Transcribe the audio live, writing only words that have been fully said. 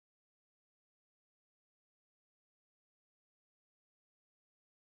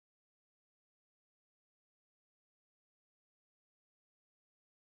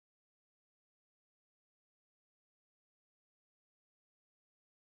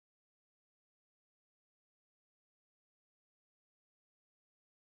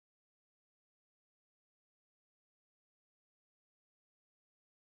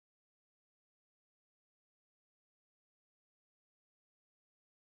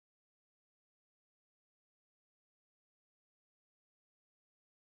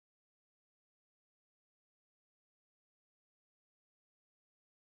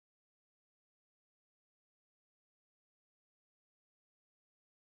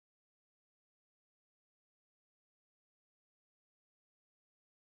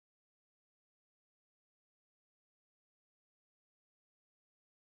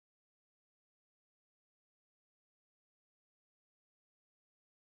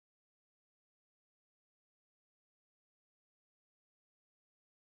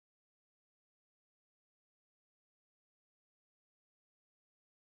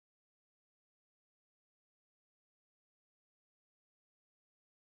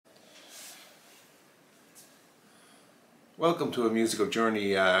Welcome to A Musical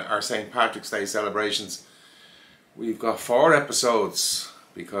Journey, our St. Patrick's Day celebrations. We've got 4 episodes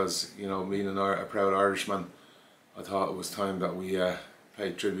because, you know, being a proud Irishman, I thought it was time that we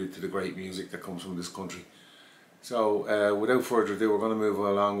paid tribute to the great music that comes from this country. So without further ado, we're going to move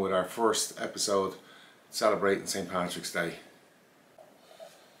along with our first episode celebrating St. Patrick's Day.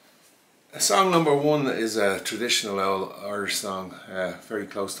 Song number 1 is a traditional old Irish song, very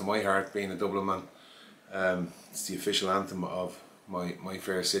close to my heart, being a Dublin man. It's the official anthem of my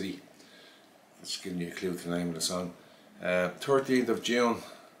fair city. Just giving you a clue to the name of the song. 13th of June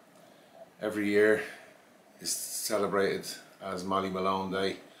every year is celebrated as Malone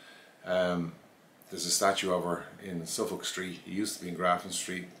Day. There's a statue of her in Suffolk Street. It used to be in Grafton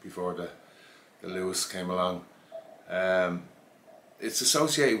Street before the Lewis came along. It's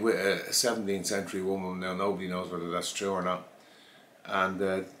associated with a 17th century woman. Now nobody knows whether that's true or not. And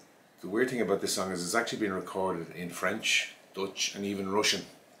the weird thing about this song is it's actually been recorded in French, Dutch and even Russian.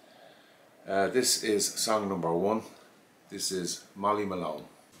 This is song number 1. This is Molly Malone.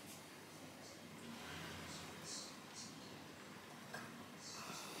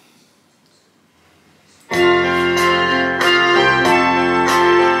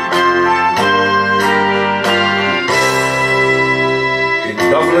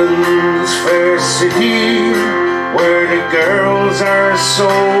 Dublin's fair city, where the girls are so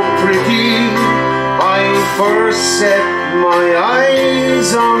pretty, I first set my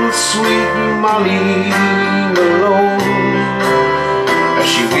eyes on sweet Molly Malone, as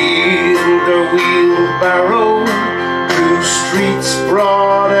she wheeled her wheelbarrow through streets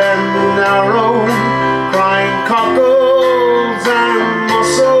broad and narrow, crying cockles and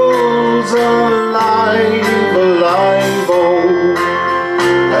mussels, alive, alive, oh.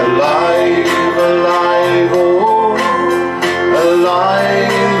 Alive, alive, oh,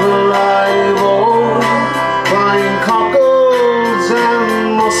 alive, alive, oh, crying cockles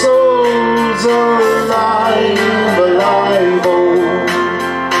and mussels, alive, alive, oh.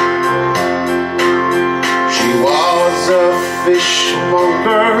 She was a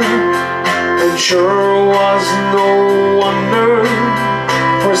fishmonger, and sure was no wonder,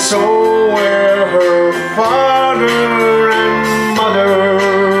 for so were her father and mother.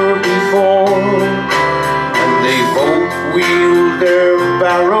 Wheeled their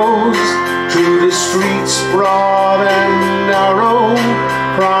barrows through the streets broad and narrow,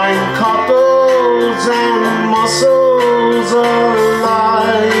 crying cockles and mussels,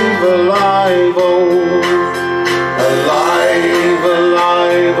 alive, alive, oh, alive,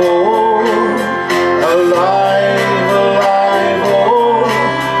 alive, oh, alive, alive, oh,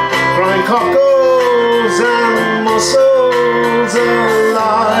 crying cockles and mussels,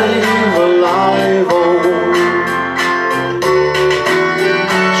 alive, alive, oh.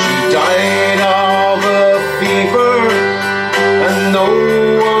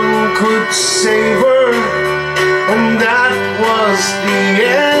 Save her, and that was the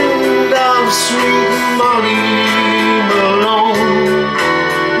end of sweet Molly Malone.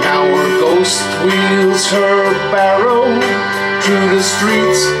 Now her ghost wheels her barrow through the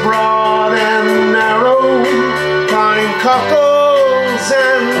streets broad and narrow, crying cockles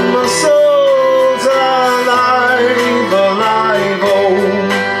and mussels, alive, alive, oh,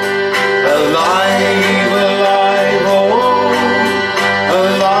 alive, alive, oh,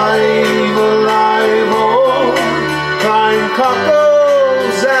 alive, alive, oh, crying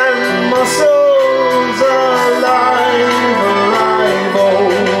cockles and mussels, alive, alive, oh,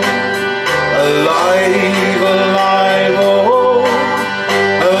 alive, alive, oh,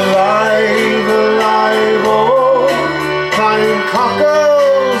 alive, alive, oh, crying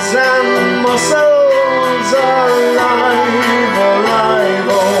cockles and mussels, alive, alive,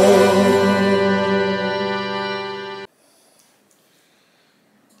 oh.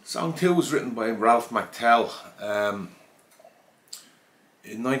 Song 2 was written by Ralph McTell.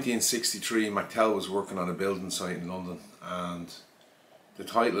 In 1963, McTell was working on a building site in London, and the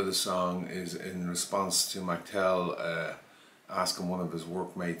title of the song is in response to McTell asking one of his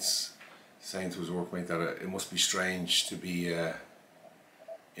workmates, saying to his workmate that it must be strange to be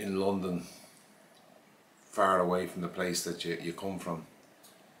in London, far away from the place that you come from.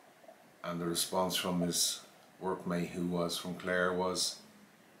 And the response from his workmate, who was from Clare, was,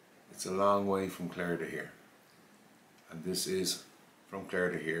 "It's a long way from Clare to here." And this is From Clare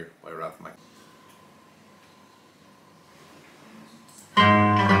to Here by Ralph McTell.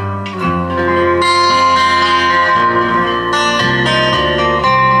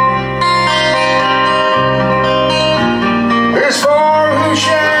 There's 4 who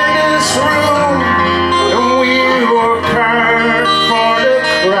share this room, and we work hard for the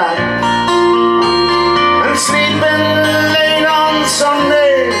crack, and sleep in the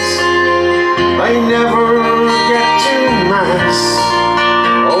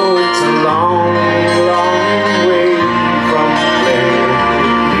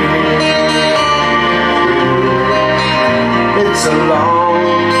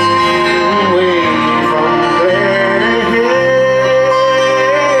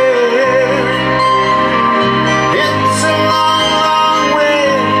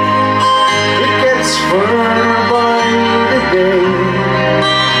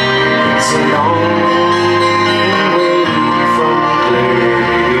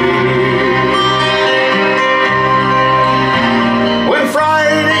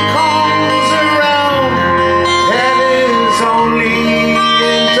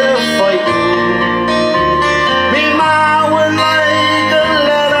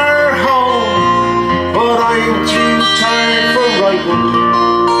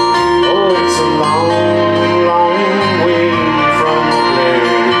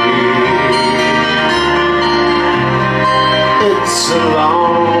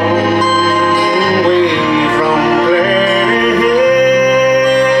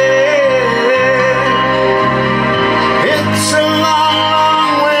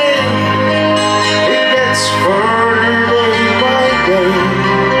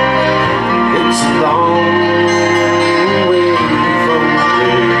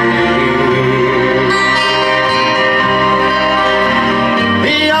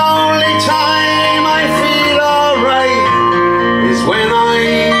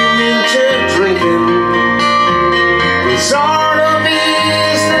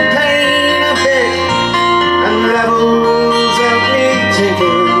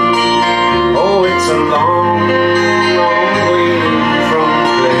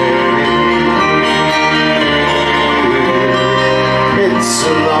It's a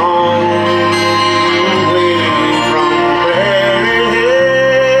long way from Clare.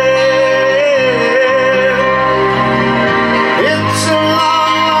 It's a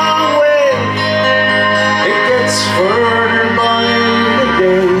long, long way. It gets further by the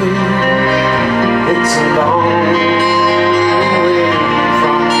day. It's a long way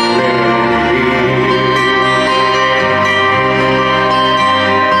from Clare.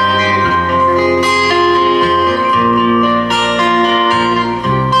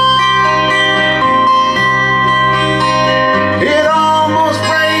 It almost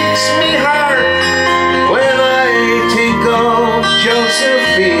breaks me heart when I think of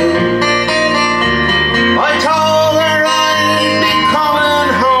Josephine. I told her I'd be coming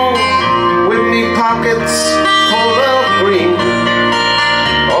home with me pockets full of green.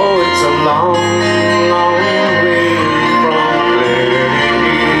 Oh, it's a long, long way from Clare.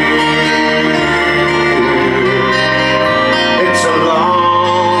 It's a long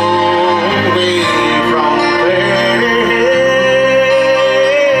way from Clare.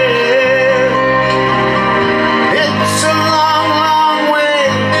 It's a long, long way.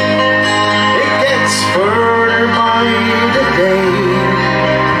 It gets further by the day.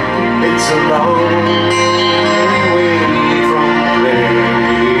 It's a long way from Clare.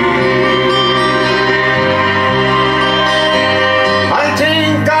 I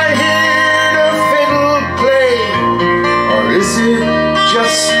think I hear the fiddle play, or is it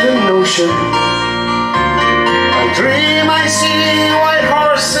just a notion? I dream I see white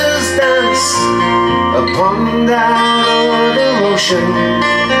horses dance upon that other ocean.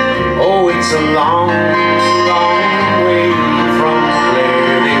 Oh, it's a long, long way from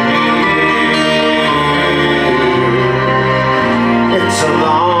Clare. It's a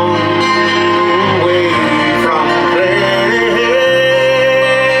long way from Clare.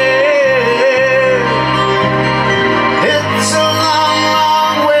 It's a long,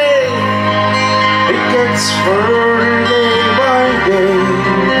 long way. It gets further day by day.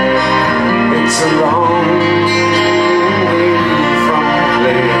 It's a long way from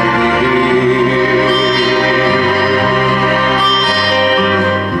Clare.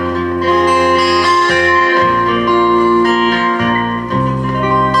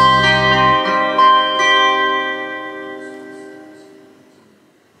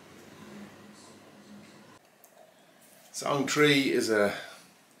 Song 3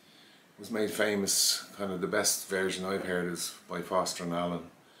 was made famous, kind of the best version I've heard is by Foster and Allen.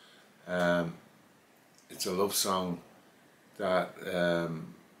 It's a love song that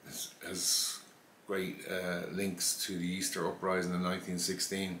has great links to the Easter Uprising in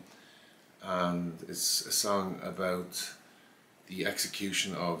 1916, and it's a song about the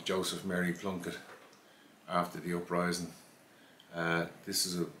execution of Joseph Mary Plunkett after the uprising. This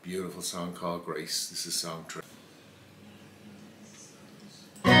is a beautiful song called Grace. This is Song 3.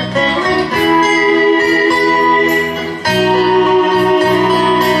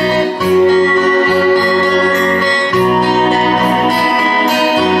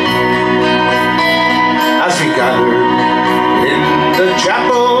 As we gather in the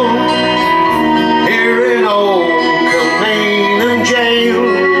chapel here in old Kilmainham jail,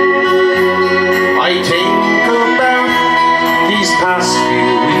 I think about these past few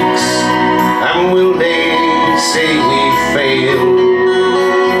weeks, and will they say we failed?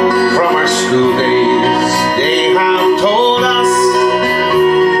 From our school days they have told us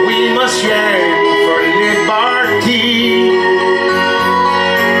we must yearn for liberty,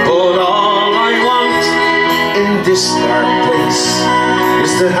 but all I want in this dark place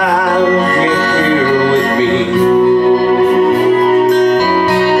is to have you here with me.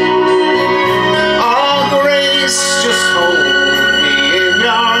 Oh, Grace, just hold me in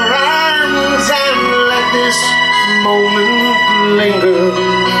your arms and let this moment linger.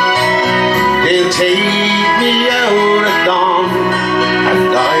 They'll take me out at dawn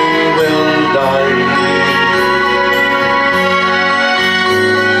and I will die.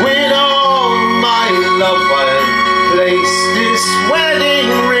 With all my love I'll place this wedding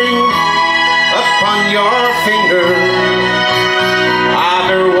ring upon your finger. Ah,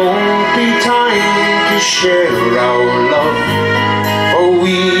 there won't be time to share our love, for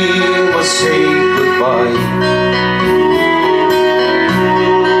we must say goodbye.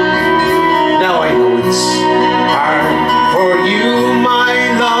 Now I know it's hard for you, my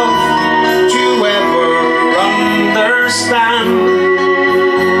love, to ever understand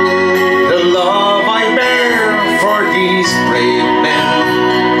the love I bear for these brave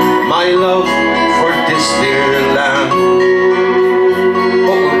men, my love for this dear land.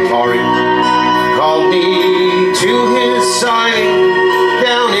 Oh, Tory called me to his side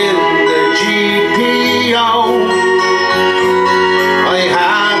down in the GPO. I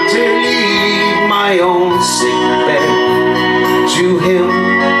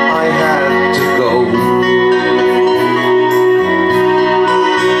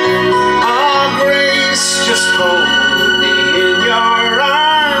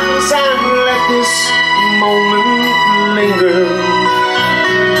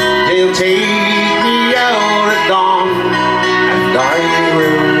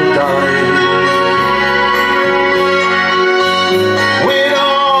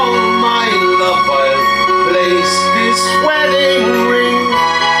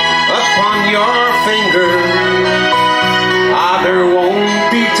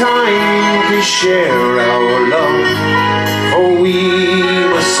share our love, for we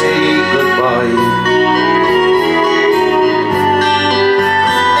must say goodbye.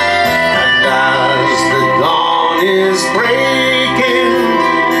 And as the dawn is breaking,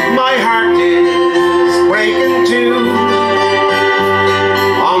 my heart is breaking too.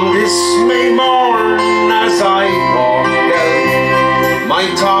 On this May morn, as I walk out, my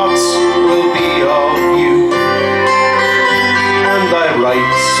thoughts will be of you. And I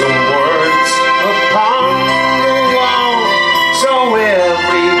write some words upon the wall, so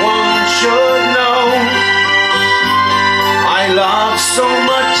everyone should know I love so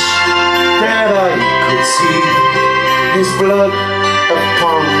much that I could see his blood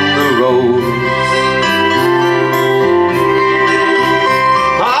upon the rose.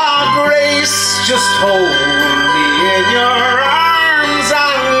 Ah, Grace, just hold me in your arms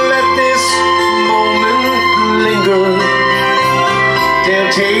and let this moment linger.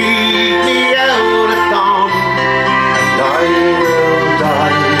 They'll take me out at dawn, and I will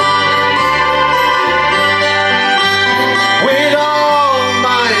die. With all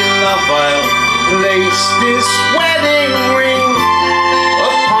my love I'll place this wedding ring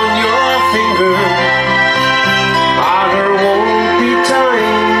upon your finger. Ah, there won't be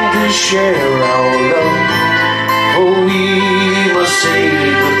time to share our love, for we must say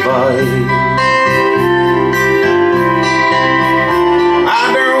goodbye.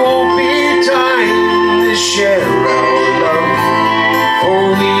 Share our love, for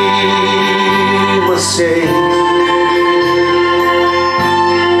we must say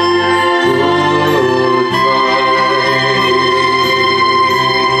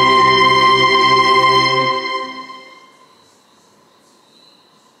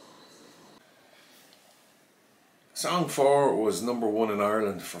Song 4 was #1 in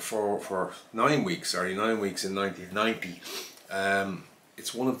Ireland for 9 weeks, 9 weeks in 1990.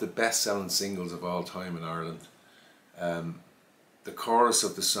 It's one of the best-selling singles of all time in Ireland. The chorus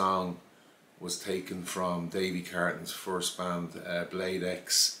of the song was taken from Davy Carton's first band, Blade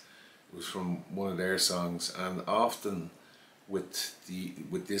X. It was from one of their songs, and often with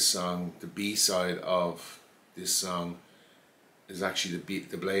this song, the B-side of this song is actually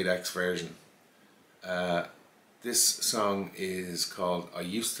the Blade X version. This song is called "I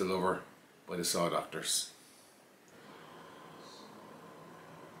Used to Love Her" by the Sawdoctors.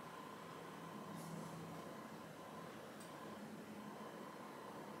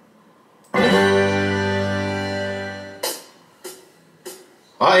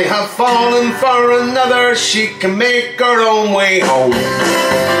 I have fallen for another, she can make her own way home. And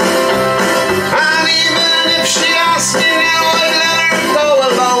even if she asks me now, I let her go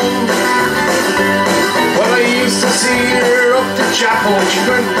alone. Well, I used to see her up to chapel when she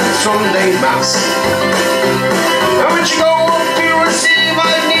went to Sunday Mass. And when she go up to receive,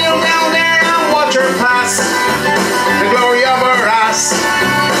 I'd kneel down there and watch her pass the glory of her ass.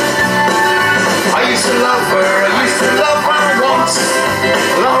 I used to love her, I used to love her once.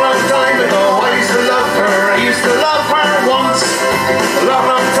 A long, long time ago, I used to love her, I used to love her once. A long,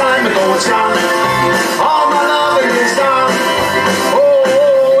 long time ago, it's gone. All my loving is gone.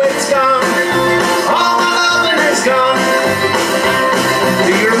 Oh, it's gone. All my loving is gone.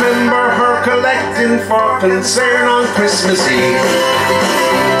 Do you remember her collecting for concern on Christmas Eve?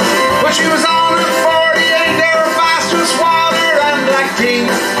 When she was on at 48-hour fast with water and black tea.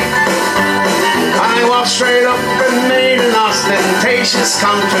 I walked straight up and made an ostentatious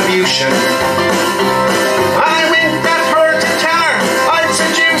contribution. I winked at her to tell her I'd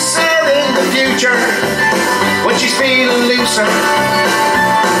seduce her in the future when she's feeling looser.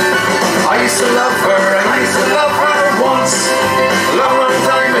 I used to love her, I used to love her once. A long, long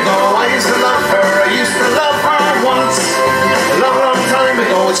time ago, I used to love her, I used to love her once. A long, long time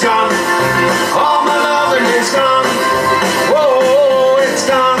ago, it's gone. All my loving is gone. Whoa, it's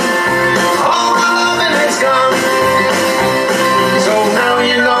gone. So now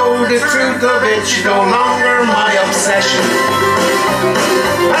you know the truth of it, she's no longer my obsession.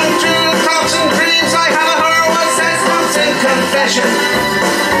 And through the thoughts and dreams I had of her was as once in confession.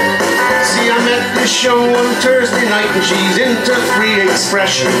 See, I met this show on Thursday night and she's into free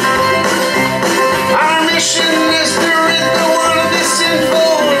expression. Our mission is to rid the world of this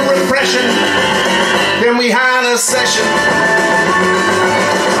sinful repression. Then we had a session.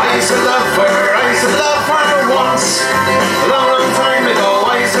 I used to love her, I used to love her once. A long, long time ago,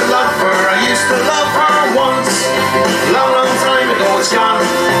 I used to love her, I used to love her once. A long, long time ago, it's gone.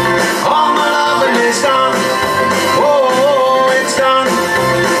 All my loving is gone. Oh, it's gone.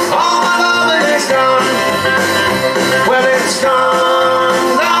 All my loving is gone. Well, it's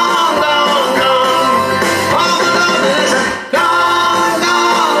gone, gone, gone, gone. All my loving is gone,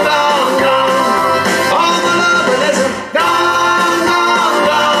 gone, gone, gone.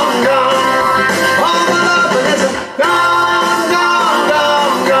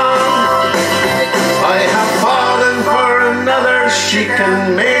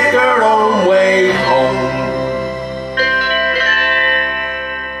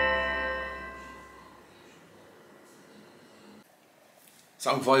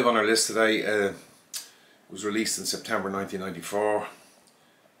 Song 5 on our list today was released in September 1994.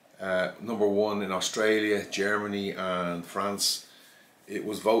 Number 1 in Australia, Germany and France. It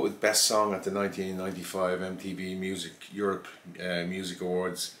was voted best song at the 1995 MTV Music Europe Music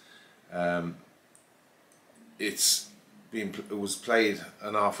Awards. It was played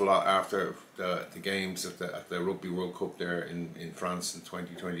an awful lot after the games at the Rugby World Cup there in France in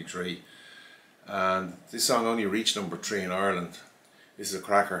 2023. And this song only reached number 3 in Ireland. This is a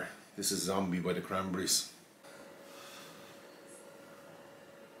cracker. This is Zombie by the Cranberries.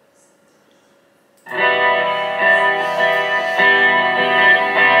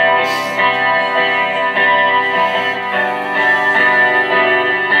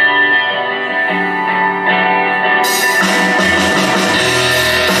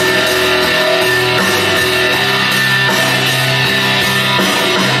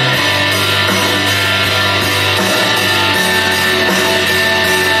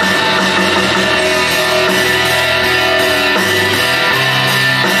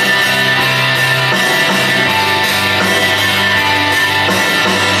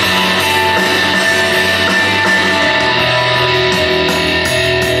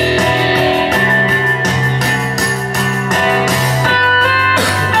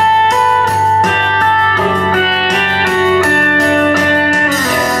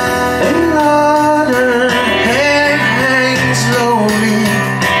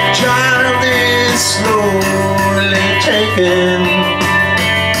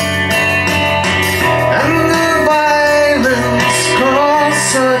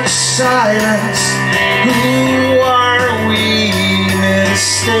 Silence, who are we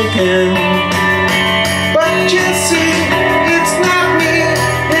mistaken? But you see, it's not me,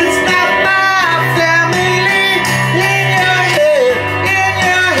 it's not my family. In your head,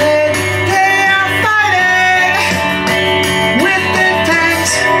 they are fighting with their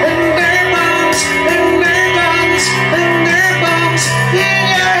tanks and their bombs and their guns and their bombs. In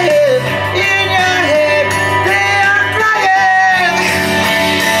your head, they are crying.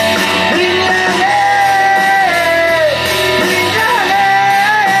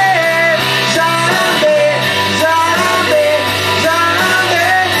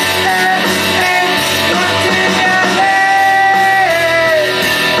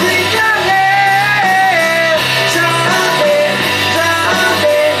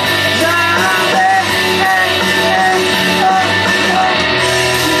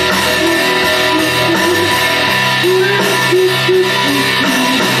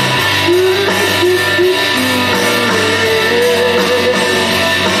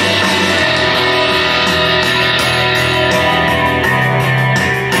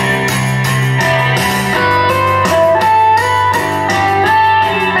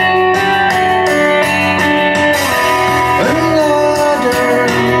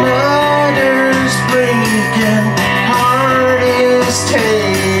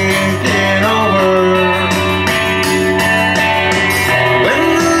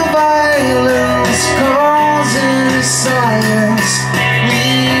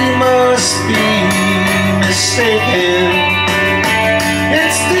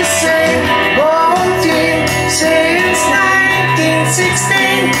 It's the same old team since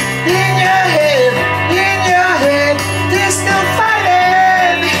 1916. In your head, they're still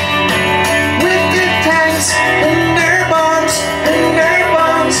fighting with the tanks and their bombs and their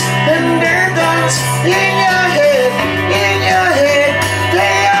bombs and their guns. In your head,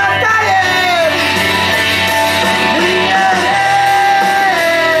 they are dying. In your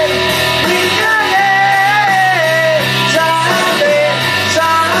head, zombie,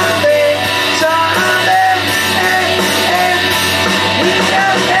 zombie, zombie. In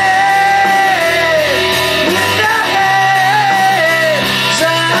your head,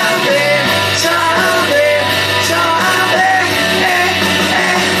 zombie, zombie, zombie.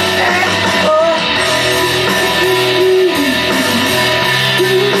 Oh.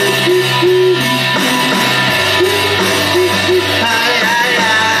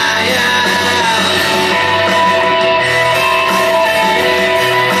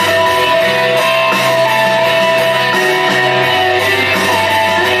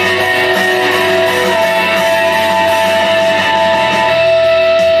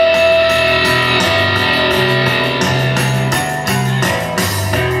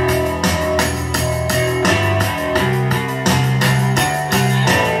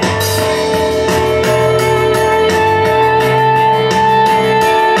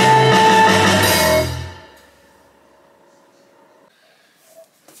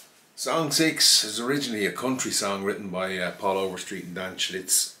 Song 6 is originally a country song written by Paul Overstreet and Dan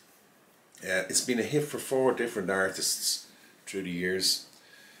Schlitz. It's been a hit for 4 different artists through the years.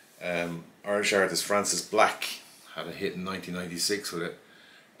 Irish artist Frances Black had a hit in 1996 with it.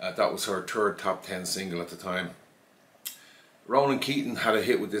 That was her third top 10 single at the time. Ronan Keating had a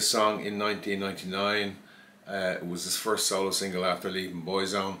hit with this song in 1999. It was his first solo single after leaving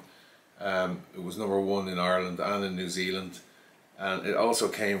Boyzone. It was #1 in Ireland and in New Zealand, and it also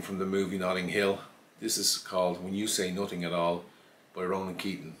came from the movie Notting Hill. This is called When You Say Nothing at All by Ronan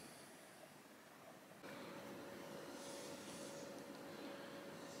Keating.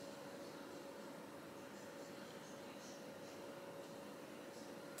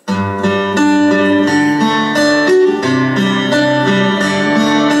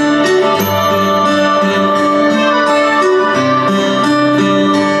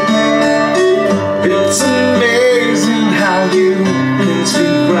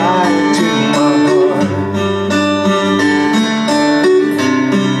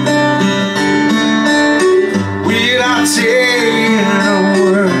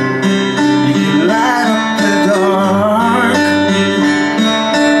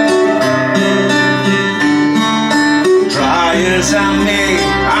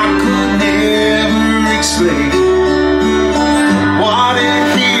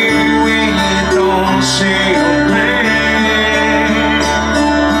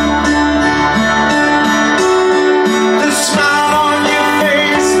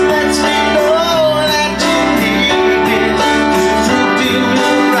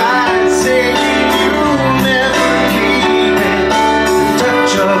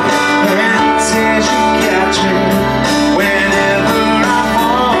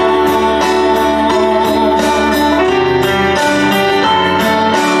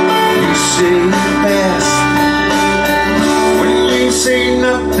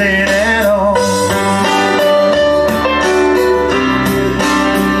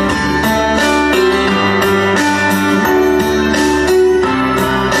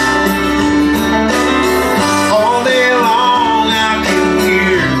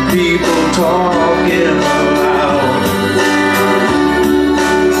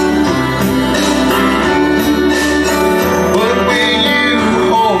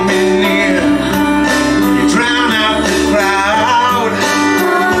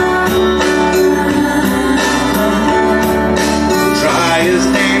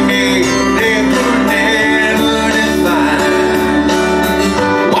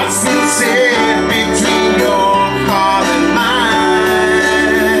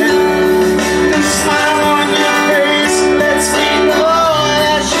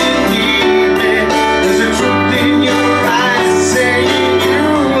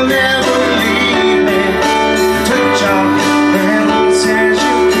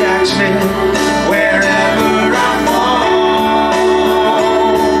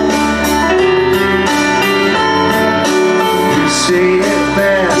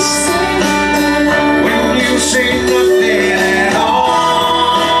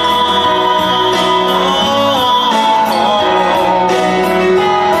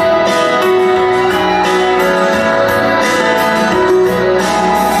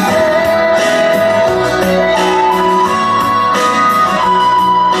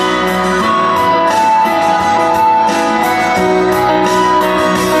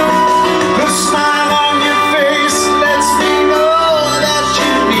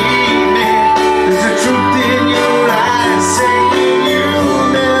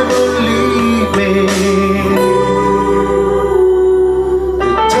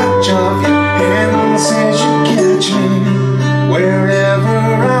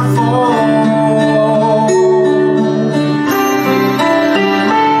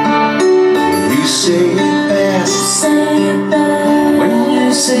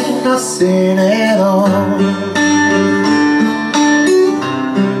 nothing at all.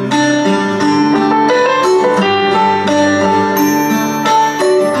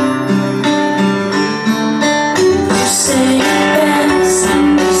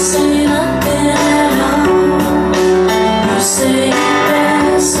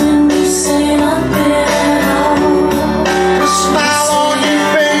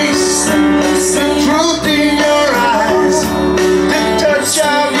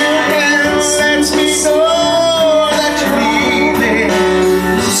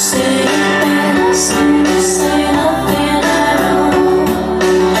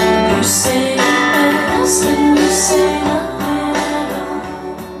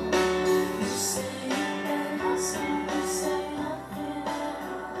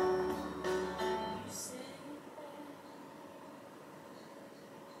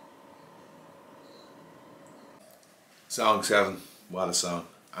 Song 7, what a song,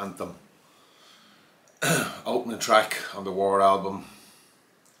 anthem. Opening track on the War album.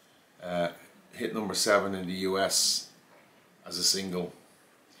 Hit number 7 in the US as a single.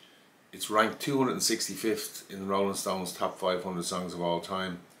 It's ranked 265th in Rolling Stone's top 500 songs of all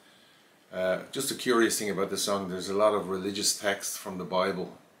time. Just a curious thing about this song, there's a lot of religious text from the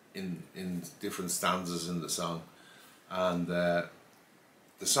Bible in different stanzas in the song, and the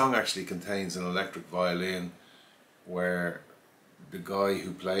song actually contains an electric violin where the guy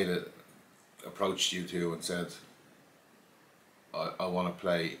who played it approached U2 and said, I want to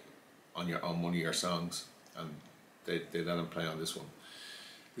play on one of your songs, and they let him play on this one.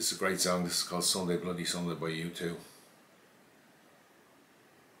 This is a great song. This is called Sunday Bloody Sunday by U2.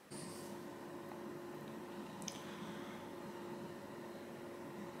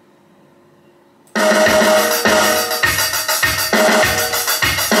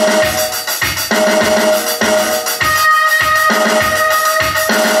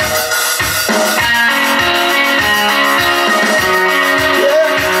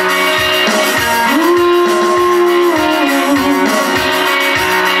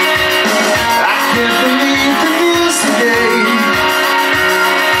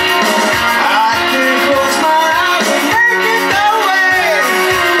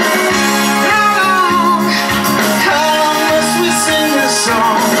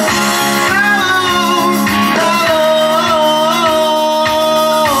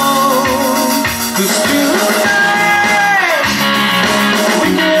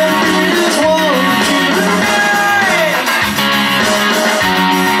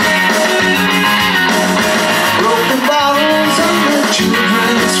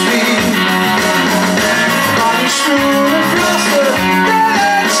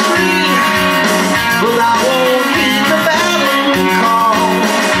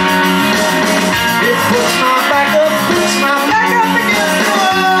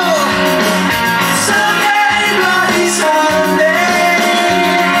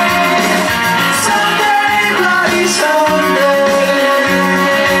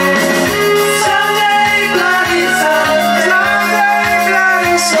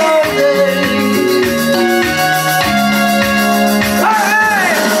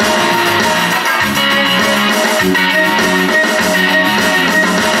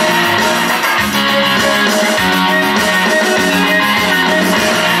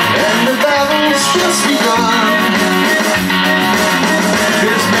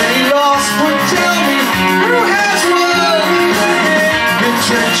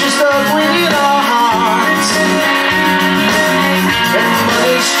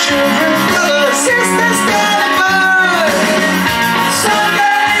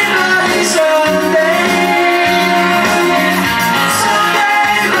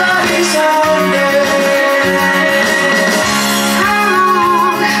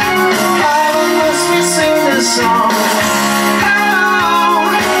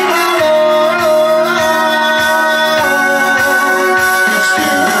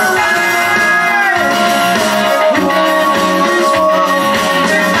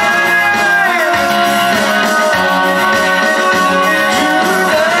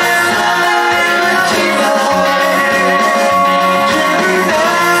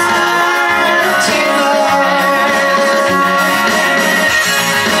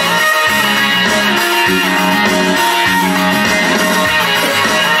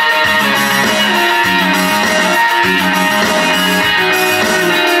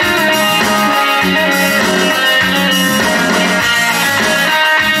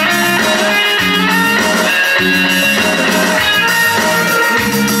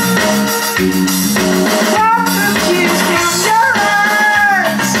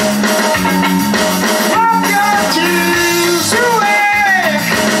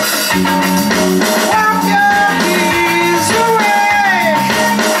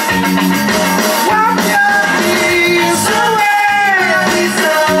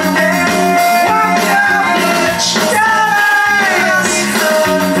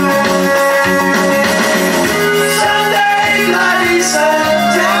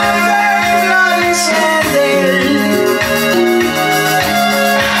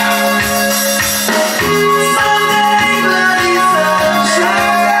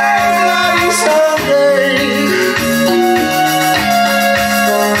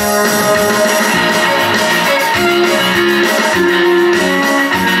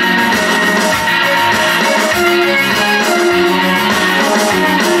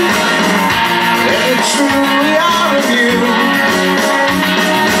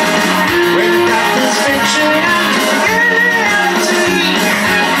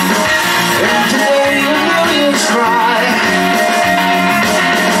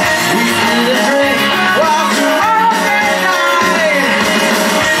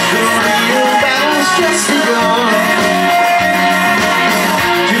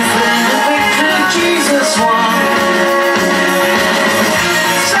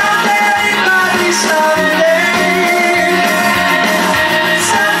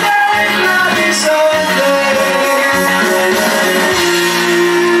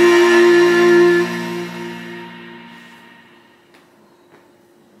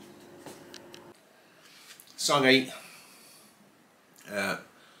 Song 8.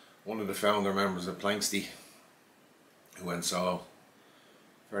 One of the founder members of Planksty, who went solo.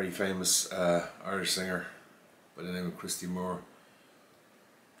 Very famous Irish singer by the name of Christy.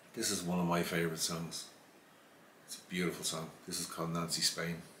 This is one of my favourite songs. It's a beautiful song. This is called Nancy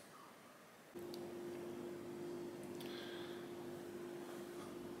Spain.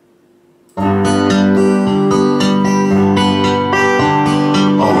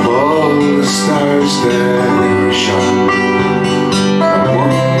 Of all the stars that ever shone, not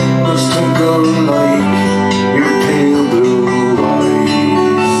one was twinkle like your pale blue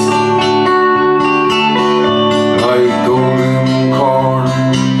eyes. Like golden corn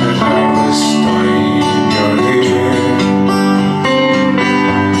at harvest time, your hair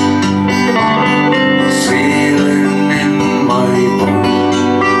sailing in my boat.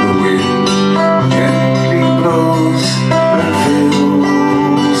 The wind gently blows and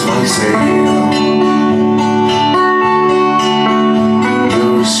fills my sail.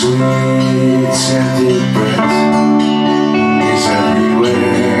 Your sweet scented breath is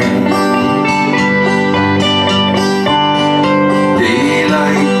everywhere.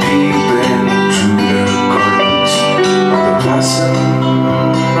 Daylight peeping through the curtains of the placid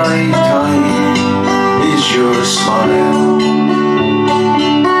night time is your smile.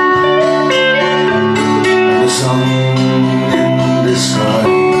 And the sun in the sky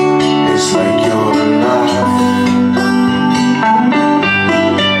is like your laugh.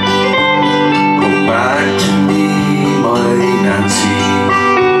 Go back to me, my Nancy.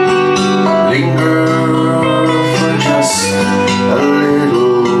 Linger for just a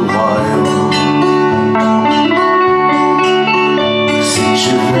little while. Since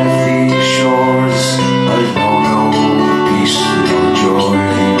you've left these shores, I've known no peace nor joy.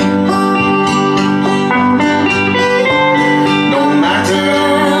 No matter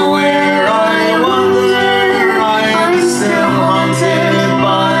where I wander, I'm still haunted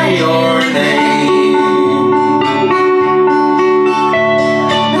by your name.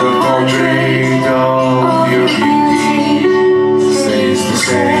 The portrait of your beauty stays the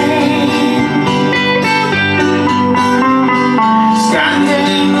same.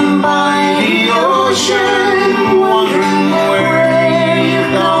 Standing by the ocean, wondering where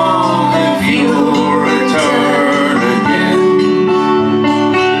you've gone, if you'll return again.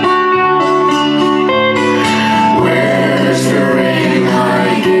 Where's the rain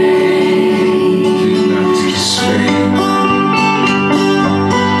I gave to Nancy Spain?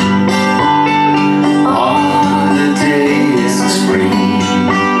 On the day in spring,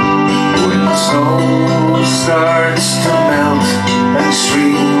 when the snow starts to melt and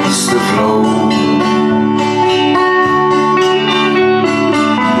streams to flow,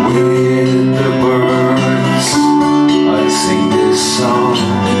 with the birds I sing this song.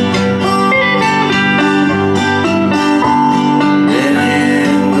 Then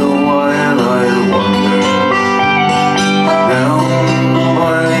in the wild I'll wander down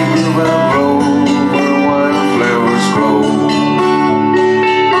by Bluebell Grove where wildflowers grow,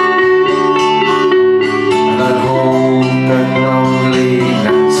 and I hope that lovely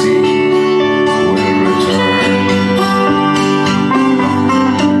Nancy will return.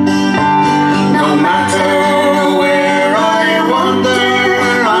 No matter where I wander,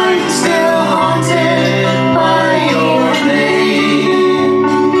 I'm still haunted by your name.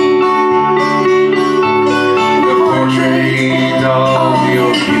 The portrait of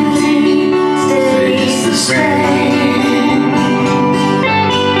your beauty stays the same.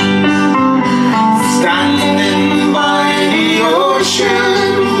 Standing by the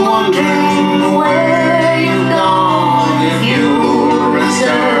ocean, wondering where you've gone, if you'll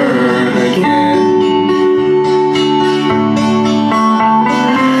return again.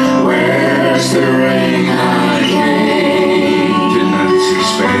 Where's the rain I gave to Nancy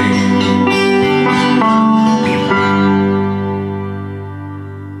Spain?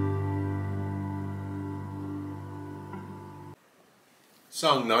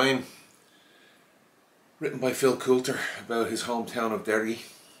 Song 9. Written by Phil Coulter about his hometown of Derry.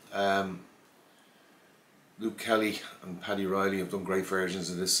 Luke Kelly and Paddy Riley have done great versions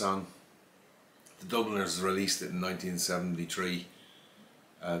of this song. The Dubliners released it in 1973.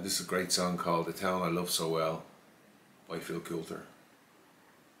 This is a great song called The Town I Love So Well by Phil Coulter.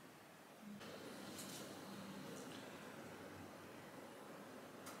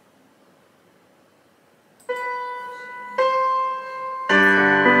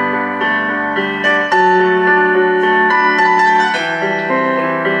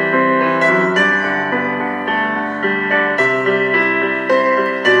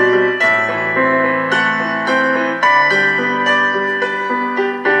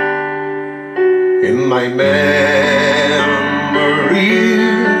 In my memory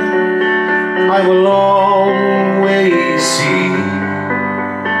I will always see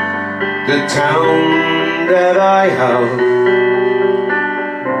the town that I have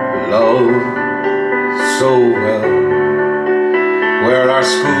loved so well, where our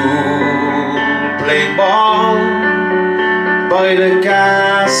school played ball by the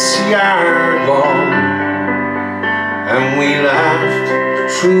gas yard wall, and we laughed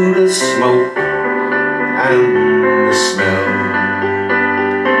through the smoke and the smell.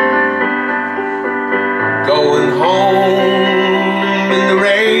 Going home in the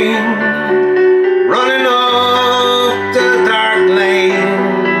rain, running up the dark lane,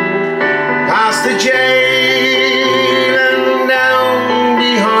 past the jail and down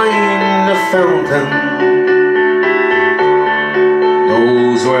behind the fountain.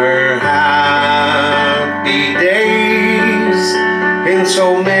 Those were happy days in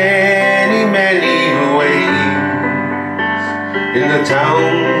so many, many ways, in the town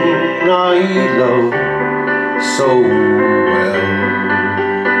I love so well.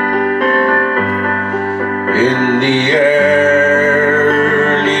 In the early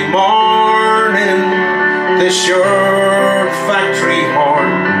morning, the shirt factory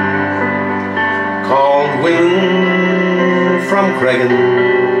horn called women from Cregan,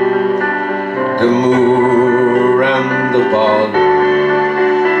 the moor and the bog,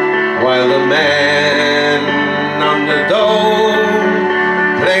 while the men on the dole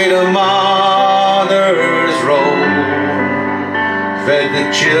played a mother's role, fed the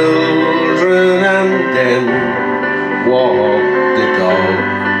children and then walked the dog.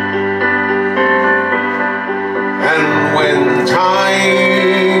 And when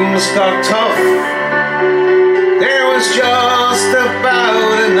times got tough, there was just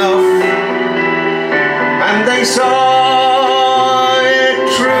about enough, and they saw it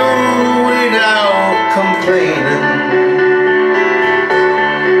through without complaining.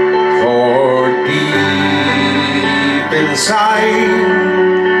 For deep inside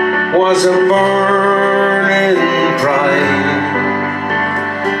was a burning pride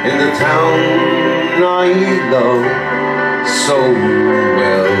in the town I love so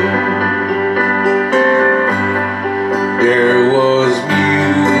well. There was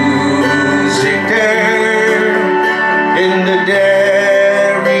music there in the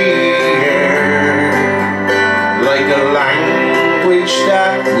dairy air, like a language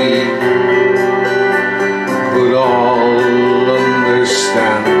that we could all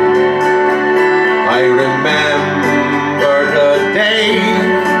understand. I remember the day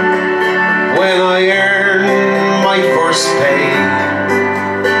when I earned my first pay,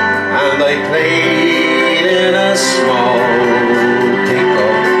 and I played in a small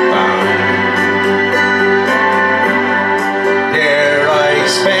take-up band. There I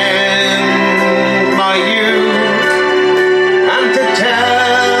spent my youth, and to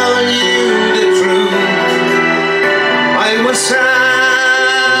tell you the truth, I was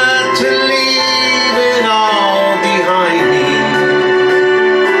sad to leave it all behind me,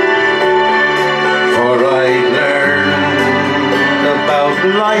 for I'd learned about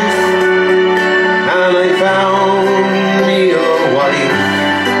life, and I found me a wife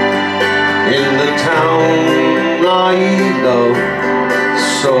in the town I love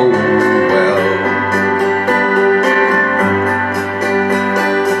so well.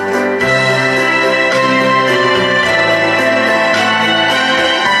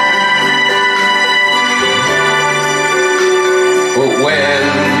 But when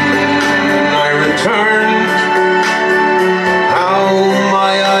I returned, how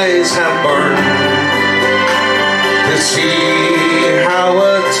my eyes have burned to see how a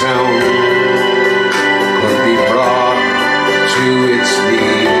town could be brought to its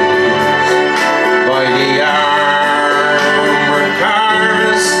knees by the armored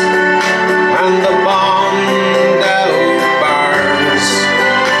cars and the bombed out bars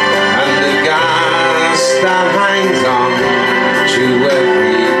and the gas that hangs on to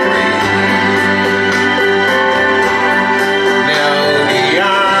every breeze. Now the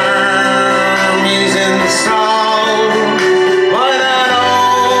army's installed by that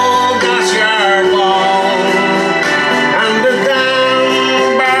old gas yard wall, and the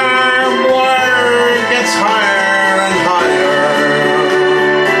damn barbed wire gets higher and higher.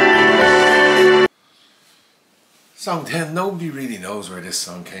 Song 10, nobody really knows where this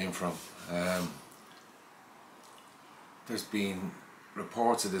song came from. There's been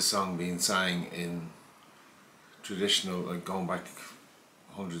reports of this song being sang in traditional, like going back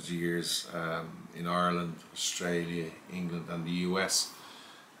hundreds of years, in Ireland, Australia, England and the US.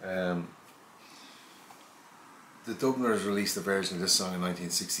 The Dubliners released a version of this song in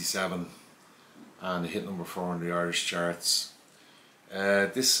 1967, and it hit number 4 in the Irish charts.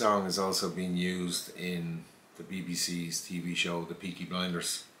 This song has also been used in the BBC's TV show The Peaky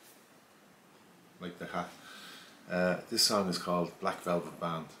Blinders, like the hat. This song is called Black Velvet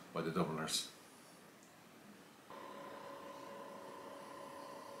Band by the Dubliners.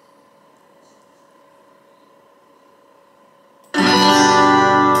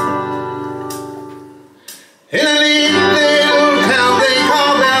 In a little town they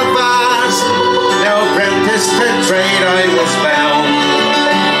call Belfast, now apprenticed to trade I was bound,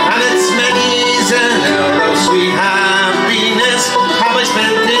 and it's many's an hour of sweet happiness have I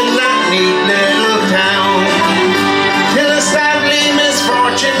spent in that neat little town, till a sadly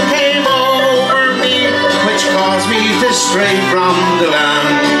misfortune came over me, which caused me to stray from the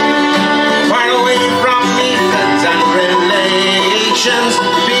land, far away from me friends and relations,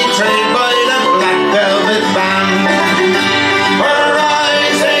 betrayed by the black velvet band. Her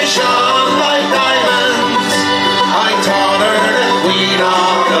eyes they shone like diamonds, I taught her the queen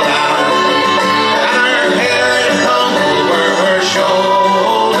of the land, and her hair it hung over her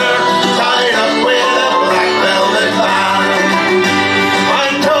shoulder, tied up with a black velvet band.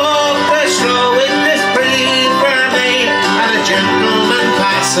 I took her slow with this pretty fair maid, and a gentleman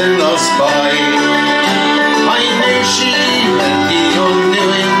passing us by, I knew she meant the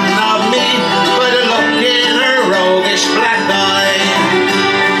undoing of me by the look in her roguish black eye.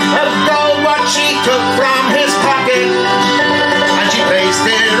 A gold watch she took from his pocket, and she placed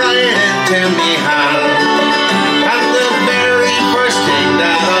it right into me hand. And the very first thing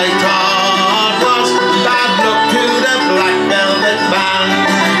that I thought was bad luck to the black velvet band.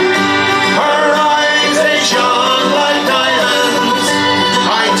 Her eyes they shone like diamonds,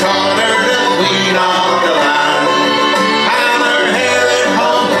 I taught her the queen of the land, and her hair it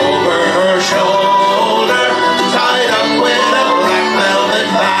hung over her shoulder, tied up with a black velvet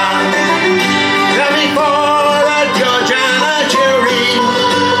band. Now before a judge and a jury,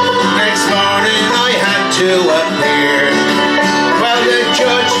 next morning I had to appear. Well, the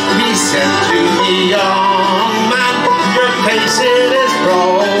judge he said to me, young man, your case it is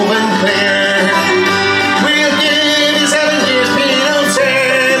proven clear. We'll give you 7 years penal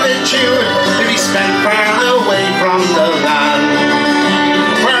servitude to be spent far away from the land,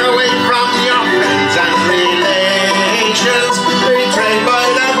 far away from your friends and relations, betrayed by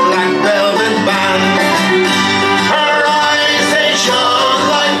the black velvet band. Her eyes they shone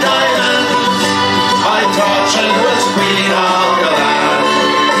like diamonds, I thought she was queen of the land,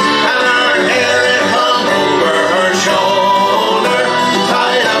 and her hair it hung over her shoulder,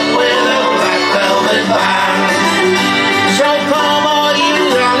 tied up with a black velvet band. So come all you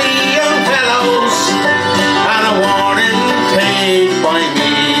jolly young fellows, and a warning take by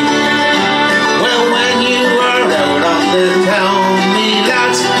me. Well, when you are out on the town, me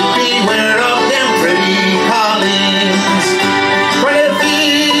lads, beware of them pretty colleens, for they'll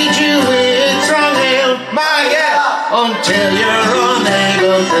feed you with strong ale, my yeah, until you're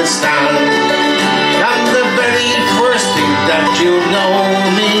unable to stand. And the very first thing that you know,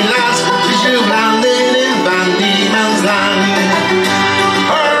 me lads, is you've landed in Van Diemen's land.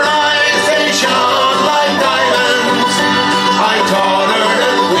 Her eyes they shone like diamonds, I taught her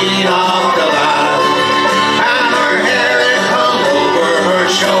the queen of the land, and her hair it hung over her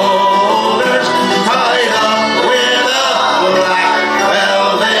shoulders, tied up with a black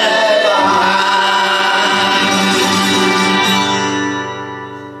velvet band.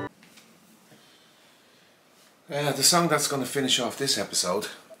 The song that's going to finish off this episode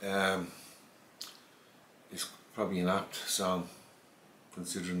is probably an apt song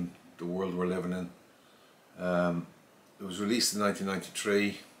considering the world we're living in. It was released in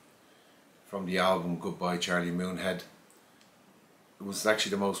 1993 from the album Goodbye Charlie Moonhead. It was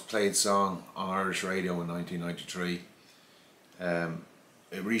actually the most played song on Irish radio in 1993.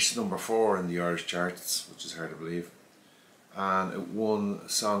 It reached number 4 in the Irish charts, which is hard to believe, and it won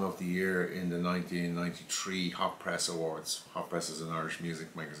Song of the Year in the 1993 Hot Press Awards. Hot Press is an Irish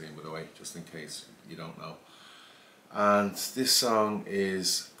music magazine, by the way, just in case you don't know. And this song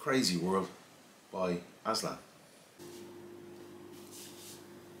is Crazy World by Aslan.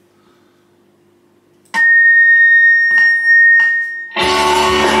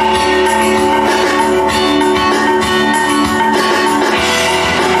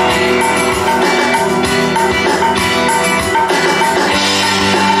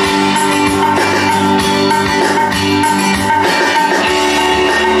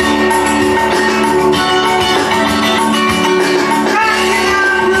 I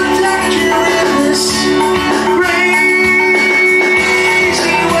can't protect you in this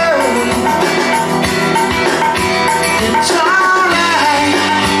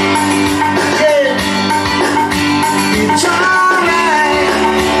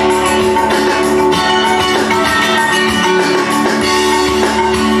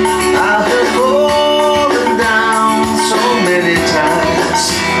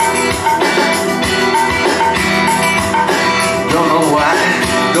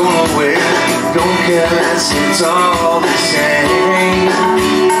care less, it's all the same.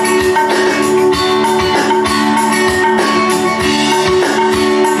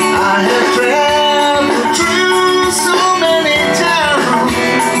 I have traveled through so many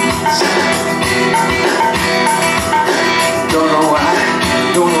towns. Don't know why,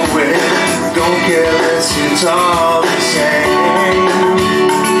 don't know where, don't care less, it's all the same.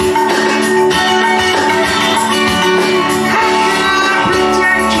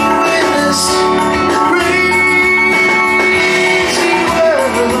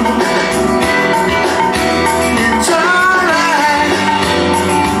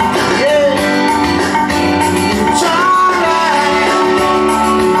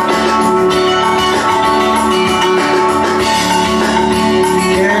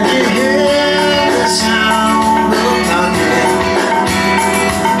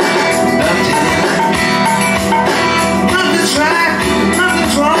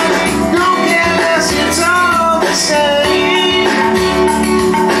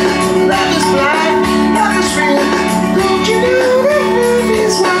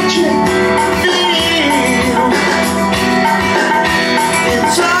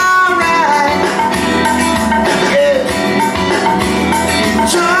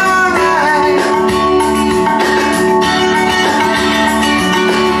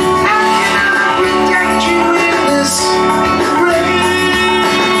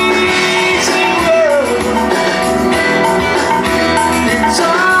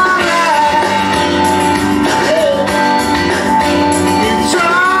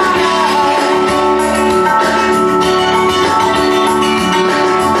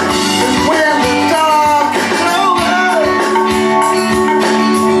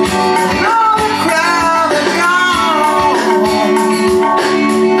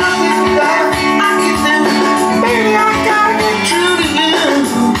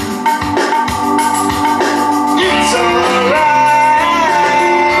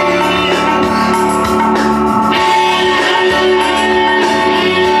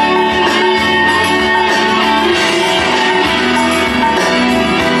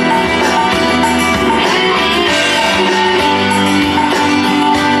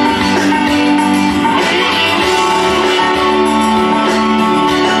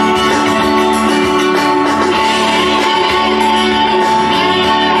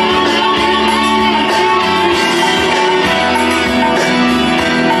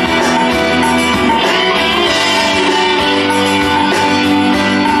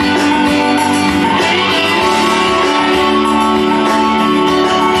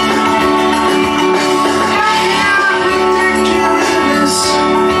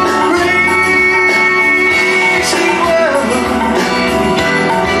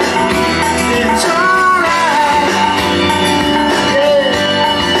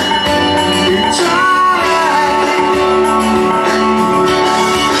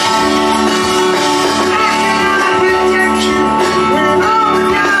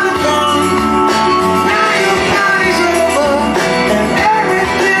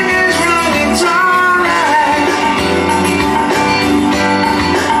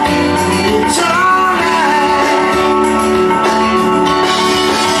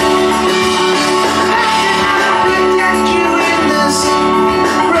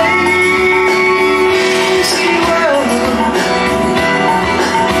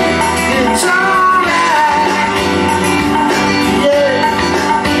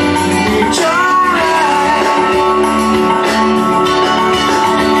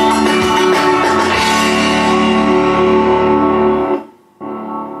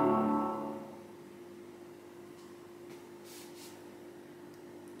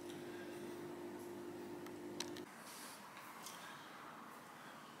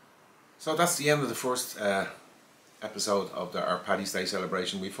 So that's the end of the first episode of our Paddy's Day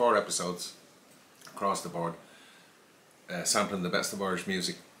celebration. We've 4 episodes across the board, sampling the best of Irish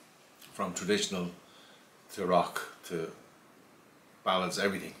music, from traditional to rock to ballads,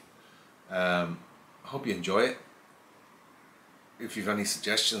 everything. I hope you enjoy it. If you've any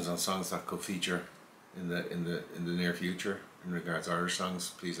suggestions on songs that could feature in the near future in regards to Irish songs,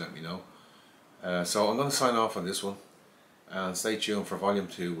 please let me know. So I'm going to sign off on this one, and stay tuned for volume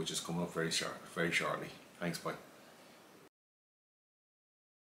 2, which is coming up very shortly. Thanks, bye.